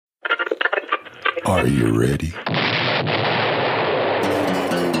Are you ready?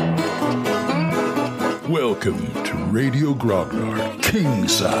 Welcome to Radio Grognard King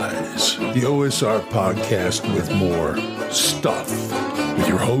Size, the OSR podcast with more stuff, with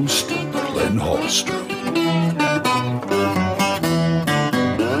your host, Glenn Hallstrom.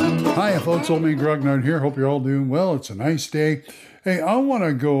 Hi, folks. Old Man Grognard here. Hope you're all doing well. It's a nice day. Hey, I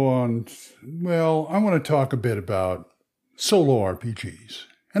want to talk a bit about solo RPGs.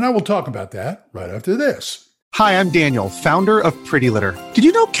 And I will talk about that right after this. Hi, I'm Daniel, founder of Pretty Litter. Did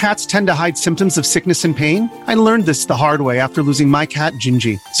you know cats tend to hide symptoms of sickness and pain? I learned this the hard way after losing my cat,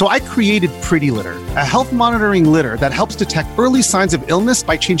 Gingy. So I created Pretty Litter, a health monitoring litter that helps detect early signs of illness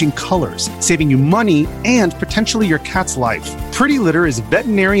by changing colors, saving you money and potentially your cat's life. Pretty Litter is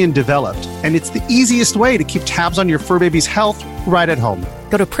veterinarian developed, and it's the easiest way to keep tabs on your fur baby's health right at home.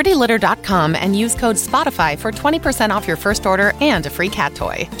 Go to prettylitter.com and use code SPOTIFY for 20% off your first order and a free cat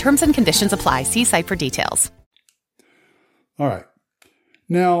toy. Terms and conditions apply. See site for details. All right.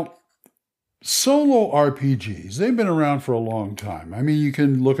 Now, solo RPGs, they've been around for a long time. I mean, you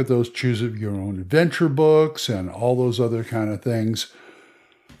can look at those choose of your own adventure books and all those other kind of things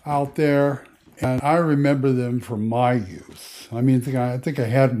out there. And I remember them from my youth. I mean, I think I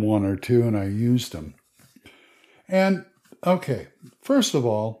had one or two and I used them. And, okay, first of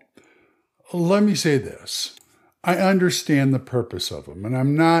all, let me say this. I understand the purpose of them, and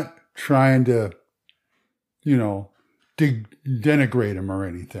I'm not trying to, denigrate them or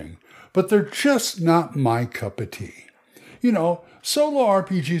anything, but they're just not my cup of tea. Solo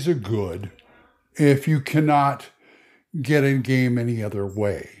RPGs are good if you cannot get a game any other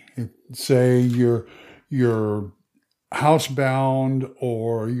way. Say you're housebound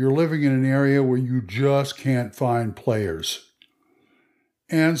or you're living in an area where you just can't find players.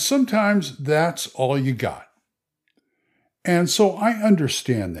 And sometimes that's all you got. And so I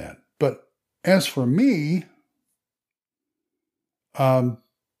understand that. But as for me, I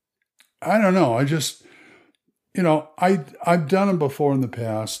don't know. I just, I've done them before in the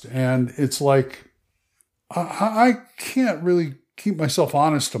past, and it's like, I can't really keep myself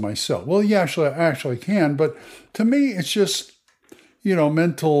honest to myself. Well, yeah, I actually can, but to me, it's just,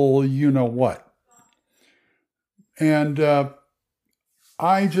 mental, what. And,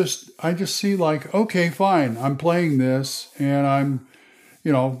 I just see like, okay, fine, I'm playing this, and I'm,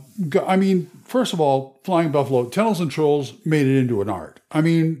 first of all, Flying Buffalo, Tunnels and Trolls made it into an art. I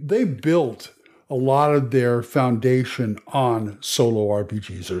mean, they built a lot of their foundation on solo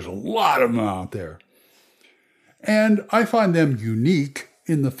RPGs. There's a lot of them out there. And I find them unique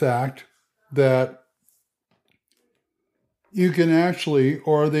in the fact that you can actually,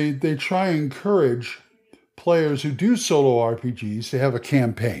 or they try and encourage players who do solo RPGs to have a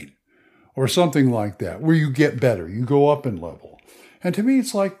campaign or something like that, where you get better, you go up in level. And to me,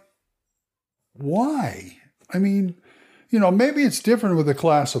 it's like, why? I mean, maybe it's different with the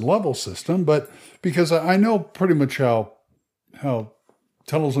class and level system, but because I know pretty much how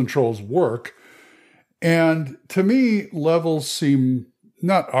Tunnels and Trolls work. And to me, levels seem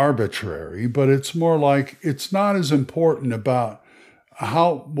not arbitrary, but it's more like it's not as important about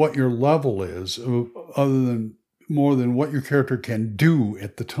what your level is, more than what your character can do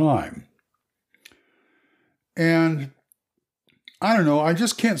at the time. And I don't know, I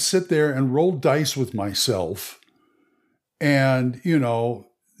just can't sit there and roll dice with myself. And,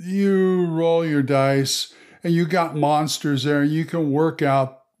 you roll your dice and you got monsters there and you can work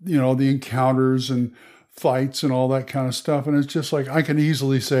out, the encounters and fights and all that kind of stuff. And it's just like, I can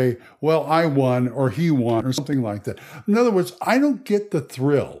easily say, well, I won or he won or something like that. In other words, I don't get the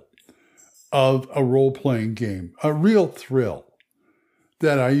thrill of a role-playing game, a real thrill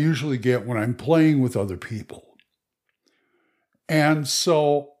that I usually get when I'm playing with other people. And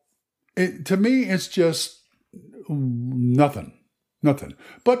so to me, it's just nothing.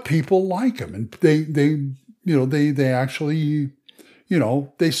 But people like them, and they actually,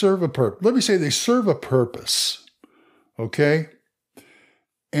 they serve a purpose. Let me say they serve a purpose, okay?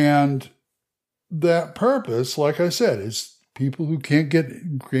 And that purpose, like I said, is people who can't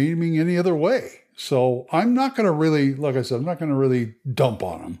get gaming any other way. So I'm not going to really, like I said, I'm not going to really dump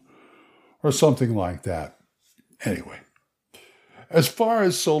on them or something like that. Anyway, as far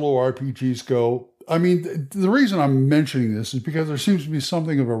as solo RPGs go, I mean, the reason I'm mentioning this is because there seems to be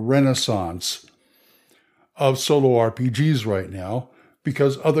something of a renaissance of solo RPGs right now,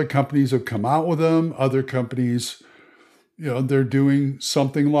 because other companies have come out with them. Other companies, they're doing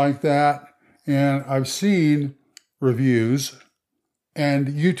something like that. And I've seen reviews and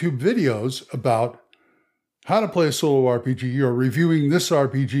YouTube videos about how to play a solo RPG or reviewing this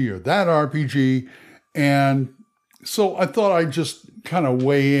RPG or that RPG. And so I thought I'd just kind of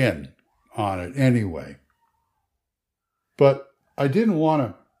weigh in on it anyway. But I didn't want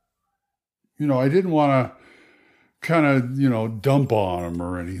to kind of, dump on them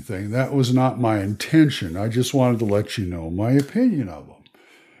or anything. That was not my intention. I just wanted to let you know my opinion of them.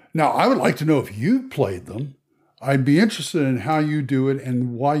 Now, I would like to know if you played them. I'd be interested in how you do it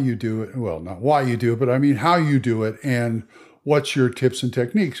and why you do it. Well, not why you do it, but I mean how you do it and what's your tips and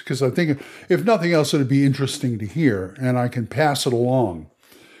techniques. Because I think if nothing else, it'd be interesting to hear, and I can pass it along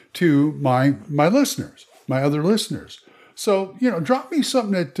to my listeners, my other listeners. So, drop me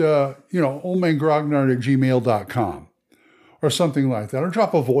something at, oldmangrognard@gmail.com or something like that. Or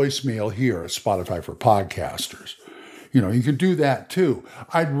drop a voicemail here at Spotify for Podcasters. You can do that too.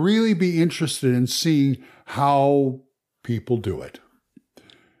 I'd really be interested in seeing how people do it.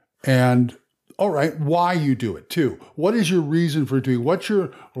 And, all right, why you do it too. What is your reason for doing it? What's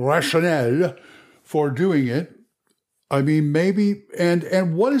your rationale for doing it? I mean, maybe,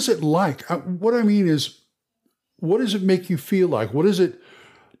 and what is it like? What I mean is, what does it make you feel like?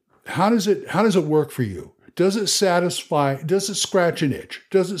 How does it work for you? Does it scratch an itch?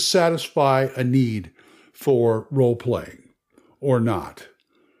 Does it satisfy a need for role playing or not?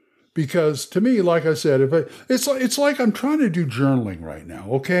 Because to me, like I said, it's like I'm trying to do journaling right now,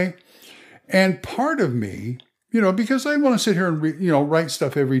 okay? And part of me, because I want to sit here and write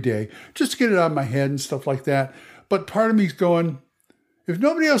stuff every day just to get it out of my head and stuff like that. But part of me's going, if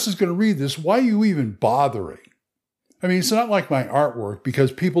nobody else is going to read this, why are you even bothering? I mean, it's not like my artwork,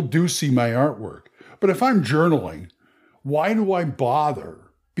 because people do see my artwork. But if I'm journaling, why do I bother?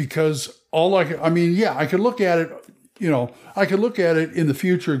 Because I could look at it, I could look at it in the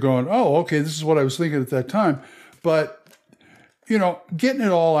future going, oh, okay, this is what I was thinking at that time. But, getting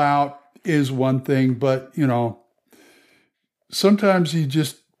it all out is one thing, but, sometimes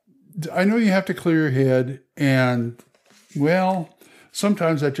I know you have to clear your head, and, well,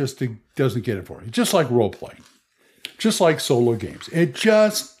 sometimes that just doesn't get it for you. Just like role-playing. Just like solo games. It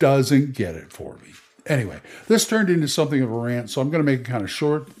just doesn't get it for me. Anyway, this turned into something of a rant, so I'm going to make it kind of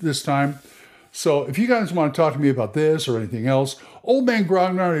short this time. So if you guys want to talk to me about this or anything else,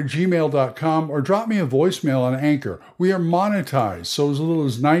 oldmangrognard@gmail.com, or drop me a voicemail on Anchor. We are monetized, so as little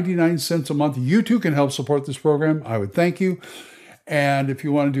as 99 cents a month, you too can help support this program. I would thank you. And if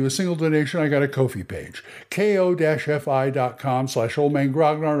you want to do a single donation, I got a Ko-fi page,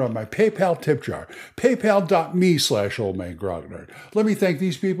 ko-fi.com/oldmangrognard, on my PayPal tip jar, paypal.me/oldmangrognard. Let me thank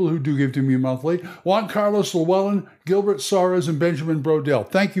these people who do give to me monthly: Juan Carlos Llewellyn, Gilbert Soares, and Benjamin Brodell.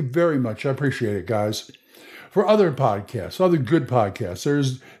 Thank you very much. I appreciate it, guys. For other podcasts, other good podcasts,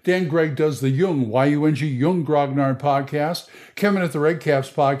 there's Dan Gregg does the Jung, Y-U-N-G, Jung Grognard podcast, Kevin at the Red Caps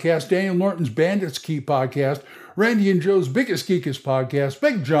podcast, Daniel Norton's Bandits Key podcast, Randy and Joe's Biggest Geekest podcast,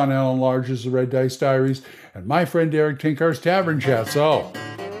 Big John Allen Large's The Red Dice Diaries, and my friend Derek Tinkar's Tavern Chat. So,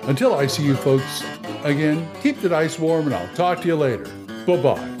 until I see you folks again, keep the dice warm, and I'll talk to you later.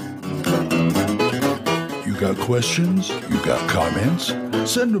 Bye-bye. You got questions? You got comments?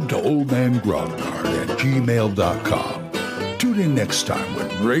 Send them to oldmangrognard@gmail.com. Tune in next time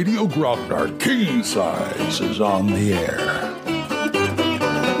when Radio Grognard King Size is on the air.